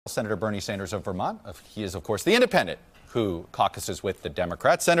Senator Bernie Sanders of Vermont. He is, of course, the independent who caucuses with the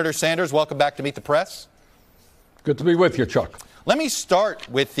Democrats. Senator Sanders, welcome back to Meet the Press. Good to be with you, Chuck. Let me start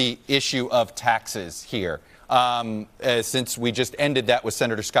with the issue of taxes here, since we just ended that with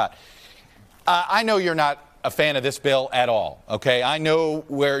Senator Scott. I know you're not a fan of this bill at all, okay? I know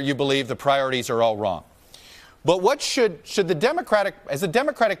where you believe the priorities are all wrong. But what should the has the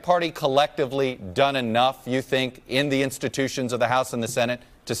Democratic Party collectively done enough, you think, in the institutions of the House and the Senate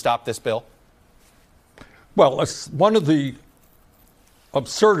to stop this bill? Well, one of the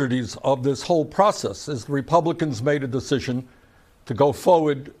absurdities of this whole process is the Republicans made a decision to go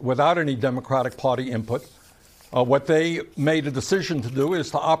forward without any Democratic Party input. What they made a decision to do is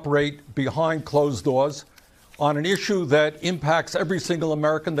to operate behind closed doors on an issue that impacts every single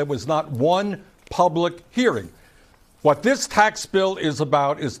American. There was not one public hearing. What this tax bill is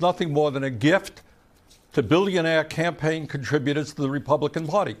about is nothing more than a gift to billionaire campaign contributors to the Republican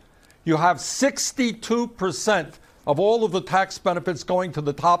Party. You have 62% of all of the tax benefits going to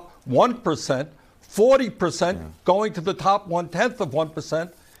the top 1%, 40% going to the top 1/10 of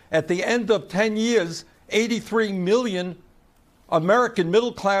 1%. At the end of 10 years, 83 million American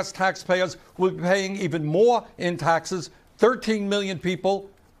middle-class taxpayers will be paying even more in taxes. 13 million people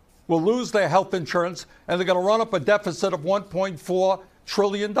will lose their health insurance, and they're going to run up a deficit of $1.4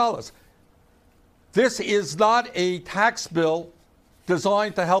 trillion. This is not a tax bill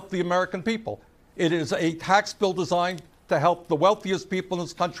designed to help the American people. It is a tax bill designed to help the wealthiest people in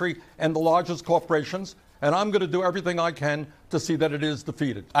this country and the largest corporations, and I'm going to do everything I can to see that it is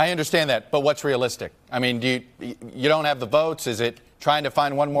defeated. I understand that, but what's realistic? I mean, you don't have the votes? Is it trying to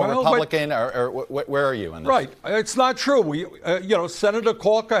find one more Republican, or where are you in this? Right. It's not true. Senator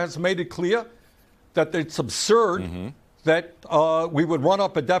Corker has made it clear that it's absurd that we would run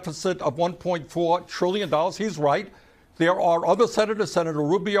up a deficit of $1.4 trillion. He's right. There are other senators. Senator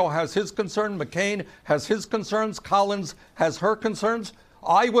Rubio has his concern. McCain has his concerns. Collins has her concerns.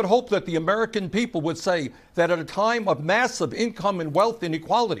 I would hope that the American people would say that at a time of massive income and wealth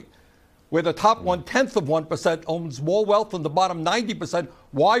inequality, where the top 1/10 of 1% owns more wealth than the bottom 90%,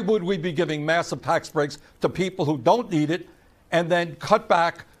 why would we be giving massive tax breaks to people who don't need it and then cut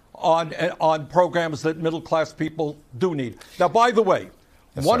back on programs that middle-class people do need? Now, by the way,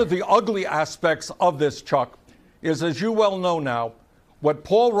 one of the ugly aspects of this, Chuck, is, as you well know now, what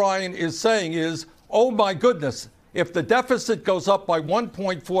Paul Ryan is saying is, oh my goodness, if the deficit goes up by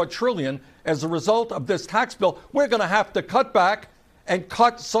 $1.4 trillion as a result of this tax bill, we're going to have to cut back and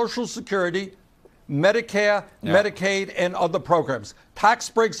cut Social Security, Medicare, Medicaid, and other programs. Tax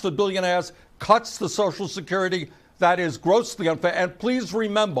breaks for billionaires, cuts to Social Security. That is grossly unfair. And please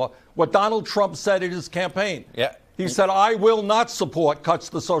remember what Donald Trump said in his campaign. He said, I will not support cuts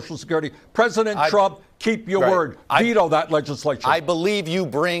to Social Security. President Trump, keep your word. Veto that legislation. I believe you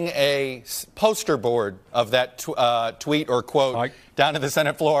bring a poster board of that tweet or quote down to the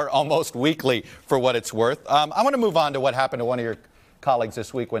Senate floor almost weekly, for what it's worth. I want to move on to what happened to one of your colleagues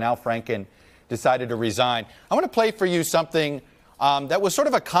this week when Al Franken decided to resign. I want to play for you something that was sort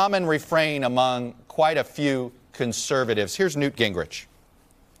of a common refrain among quite a few conservatives. Here's Newt Gingrich.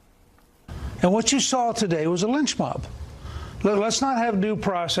 And what you saw today was a lynch mob. Let's not have due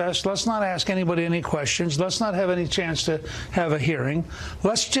process. Let's not ask anybody any questions. Let's not have any chance to have a hearing.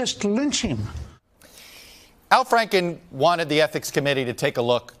 Let's just lynch him. Al Franken wanted the Ethics Committee to take a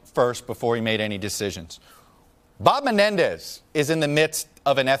look first before he made any decisions. Bob Menendez is in the midst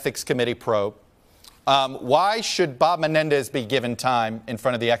of an Ethics Committee probe. Why should Bob Menendez be given time in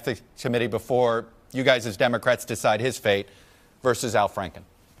front of the Ethics Committee before you guys as Democrats decide his fate versus Al Franken?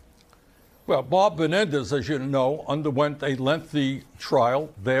 Well, Bob Menendez, as you know, underwent a lengthy trial.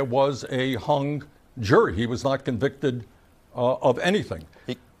 There was a hung jury. He was not convicted of anything.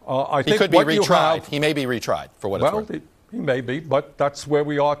 I think he could be retried. He may be retried, for what it's worth. Well, he may be, but that's where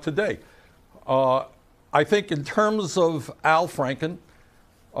we are today. I think in terms of Al Franken,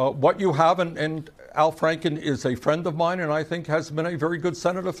 what you have, and Al Franken is a friend of mine and I think has been a very good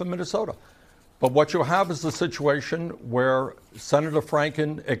senator for Minnesota. But what you have is a situation where Senator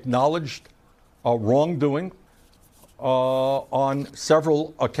Franken acknowledged wrongdoing on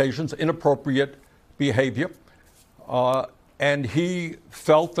several occasions, inappropriate behavior, and he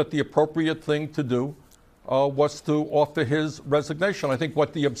felt that the appropriate thing to do was to offer his resignation. I think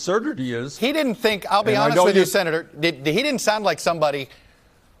what the absurdity is... He didn't think, I'll be honest with you, Senator, he didn't sound like somebody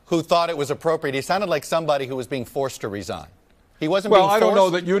who thought it was appropriate. He sounded like somebody who was being forced to resign. He wasn't being forced. Well, I don't know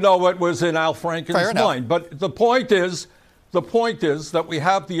that you know what was in Al Franken's mind, but the point is that we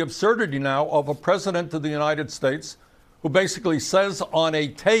have the absurdity now of a president of the United States who basically says on a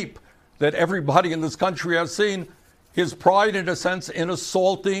tape that everybody in this country has seen, his pride, in a sense, in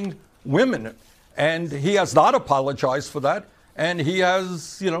assaulting women. And he has not apologized for that. And he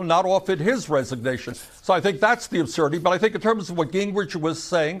has, not offered his resignation. So I think that's the absurdity. But I think in terms of what Gingrich was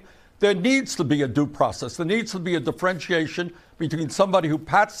saying, there needs to be a due process. There needs to be a differentiation between somebody who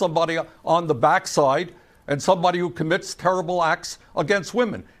pats somebody on the backside and somebody who commits terrible acts against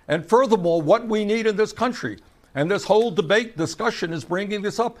women. And furthermore, what we need in this country, and this whole debate discussion is bringing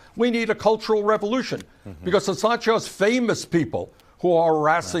this up, we need a cultural revolution. Because it's not just famous people who are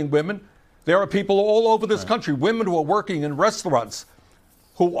harassing women. There are people all over this country, women who are working in restaurants,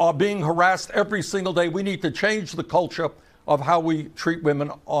 who are being harassed every single day. We need to change the culture of how we treat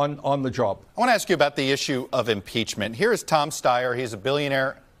women on the job. I want to ask you about the issue of impeachment. Here is Tom Steyer. He's a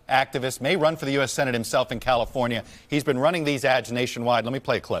billionaire activist, may run for the U.S. Senate himself in California. He's been running these ads nationwide. Let me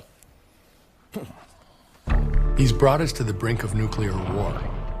play a clip. He's brought us to the brink of nuclear war,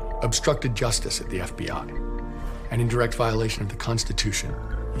 obstructed justice at the FBI, and in direct violation of the Constitution,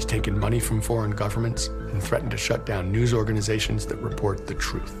 he's taken money from foreign governments and threatened to shut down news organizations that report the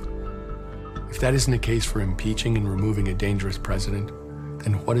truth. If that isn't a case for impeaching and removing a dangerous president,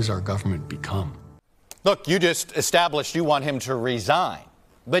 then what has our government become? Look, you just established you want him to resign,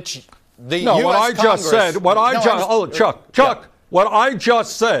 but the no, U.S. what I Congress, just said, what I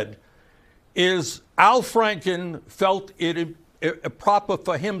just said is Al Franken felt it proper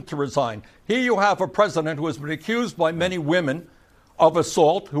for him to resign. Here you have a president who has been accused by many women of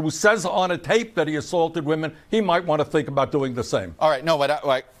assault, who says on a tape that he assaulted women. He might want to think about doing the same. All right, no,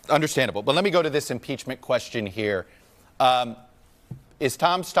 but understandable. But let me go to this impeachment question here. Is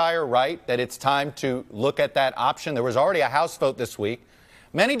Tom Steyer right that it's time to look at that option? There was already a House vote this week.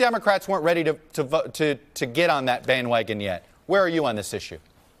 Many Democrats weren't ready to get on that bandwagon yet. Where are you on this issue?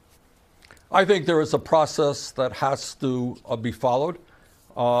 I think there is a process that has to be followed.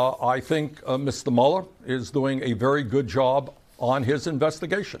 I think Mr. Mueller is doing a very good job on his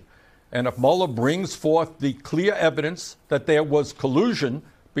investigation. And if Mueller brings forth the clear evidence that there was collusion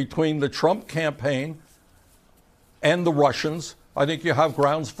between the Trump campaign and the Russians, I think you have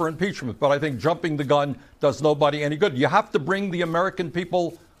grounds for impeachment. But I think jumping the gun does nobody any good. You have to bring the American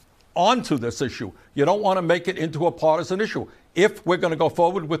people onto this issue. You don't want to make it into a partisan issue. If we're going to go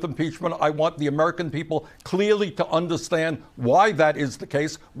forward with impeachment, I want the American people clearly to understand why that is the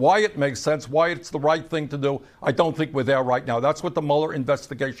case, why it makes sense, why it's the right thing to do. I don't think we're there right now. That's what the Mueller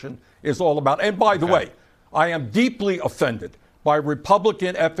investigation is all about. And by the way, I am deeply offended by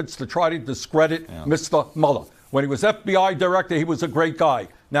Republican efforts to try to discredit Mr. Mueller. When he was FBI director, he was a great guy.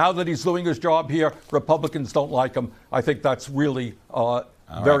 Now that he's doing his job here, Republicans don't like him. I think that's really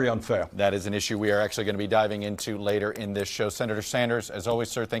very unfair. That is an issue we are actually going to be diving into later in this show. Senator Sanders, as always,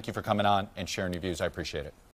 sir, thank you for coming on and sharing your views. I appreciate it.